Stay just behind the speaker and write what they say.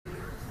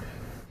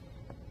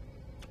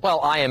Well,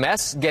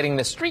 IMS getting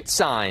the street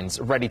signs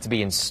ready to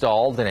be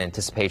installed in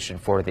anticipation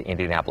for the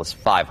Indianapolis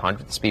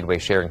 500. The Speedway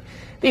sharing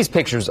these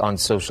pictures on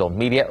social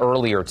media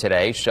earlier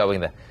today, showing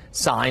the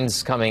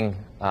signs coming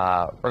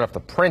right off the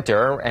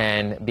printer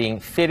and being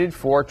fitted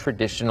for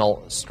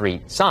traditional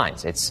street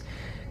signs. It's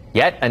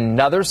yet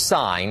another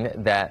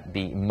sign that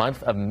the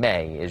month of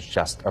May is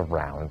just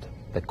around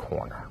the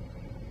corner.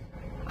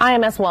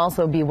 IMS will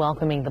also be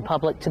welcoming the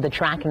public to the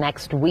track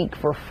next week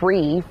for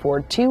free for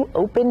 2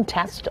 open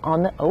tests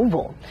on the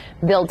oval.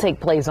 They'll take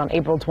place on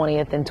April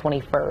 20th and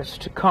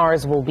 21st.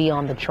 Cars will be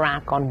on the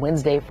track on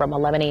Wednesday from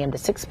 11 a.m. to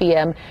 6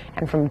 p.m.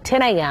 and from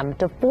 10 a.m.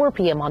 to 4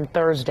 p.m. on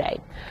Thursday.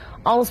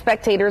 All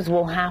spectators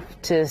will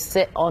have to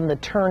sit on the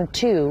Turn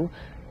 2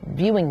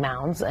 viewing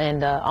mounds,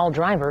 and all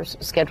drivers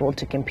scheduled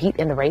to compete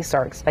in the race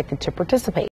are expected to participate.